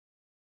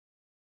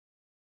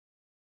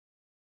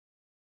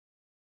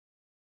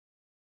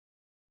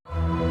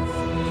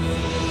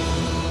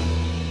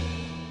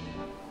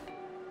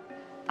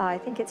I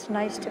think it's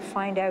nice to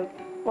find out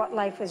what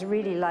life was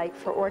really like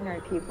for ordinary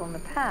people in the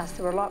past.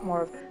 There were a lot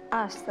more of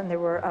us than there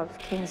were of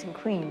kings and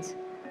queens.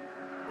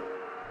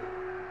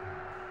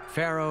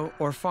 Pharaoh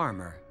or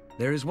farmer,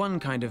 there is one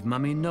kind of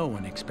mummy no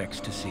one expects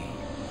to see.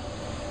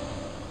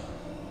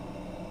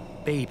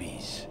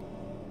 Babies.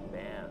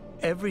 Man.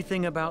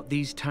 Everything about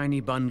these tiny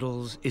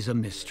bundles is a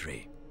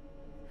mystery.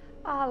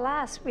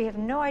 Alas, we have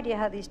no idea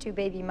how these two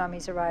baby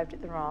mummies arrived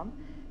at the ROM.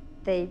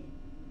 They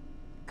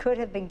could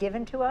have been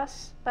given to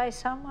us by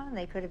someone.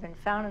 They could have been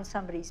found in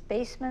somebody's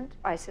basement.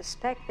 I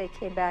suspect they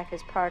came back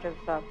as part of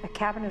a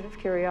cabinet of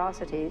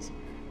curiosities.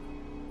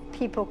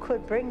 People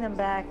could bring them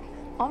back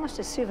almost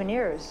as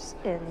souvenirs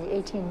in the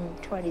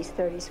 1820s,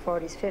 30s,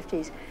 40s,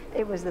 50s.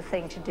 It was the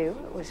thing to do.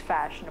 It was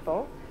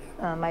fashionable.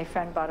 My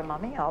friend bought a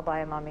mummy. I'll buy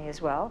a mummy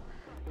as well.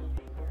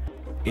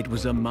 It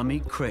was a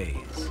mummy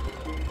craze.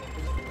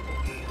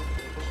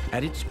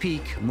 At its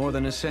peak, more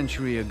than a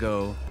century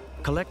ago,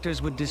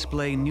 collectors would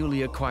display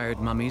newly acquired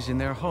mummies in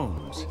their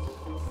homes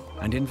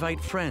and invite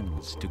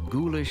friends to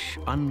ghoulish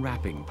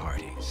unwrapping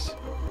parties.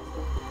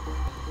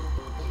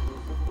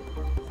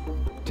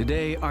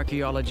 Today,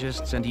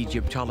 archaeologists and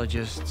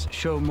Egyptologists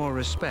show more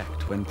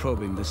respect when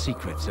probing the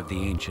secrets of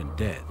the ancient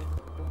dead,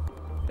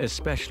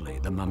 especially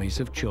the mummies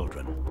of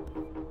children.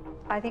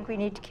 I think we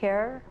need to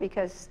care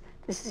because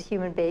this is a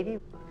human baby.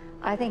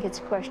 I think it's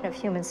a question of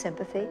human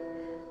sympathy.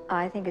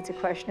 I think it's a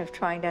question of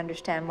trying to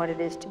understand what it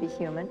is to be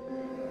human.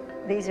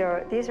 These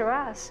are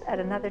us at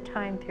another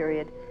time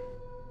period.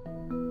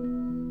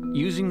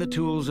 Using the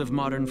tools of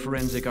modern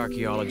forensic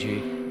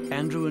archaeology,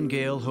 Andrew and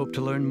Gayle hope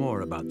to learn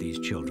more about these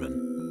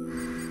children.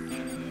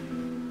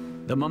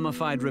 The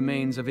mummified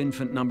remains of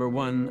infant number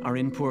 1 are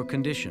in poor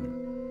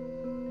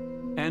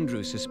condition.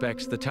 Andrew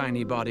suspects the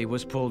tiny body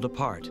was pulled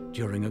apart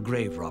during a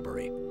grave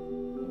robbery.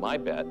 My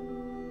bet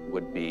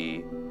would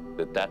be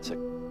that that's a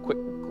quick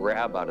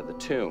grab out of the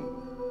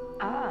tomb.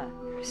 Ah,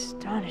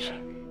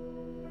 astonishing.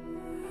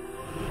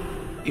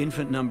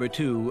 Infant number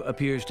 2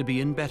 appears to be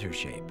in better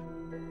shape.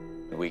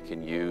 We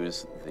can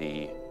use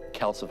the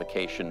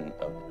calcification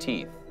of the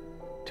teeth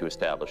to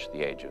establish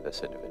the age of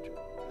this individual.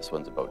 This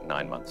one's about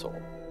 9 months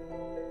old.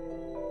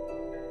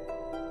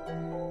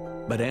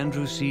 But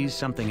Andrew sees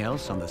something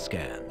else on the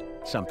scan,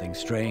 something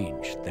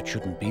strange that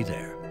shouldn't be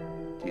there.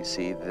 Do you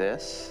see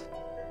this?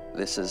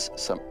 This is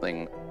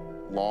something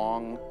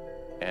long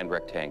and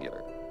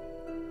rectangular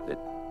that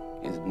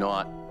is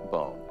not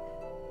bone,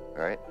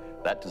 all right?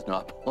 That does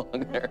not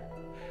belong there.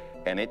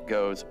 And it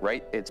goes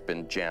right, it's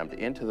been jammed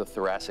into the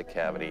thoracic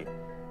cavity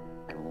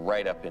and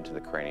right up into the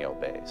cranial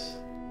base.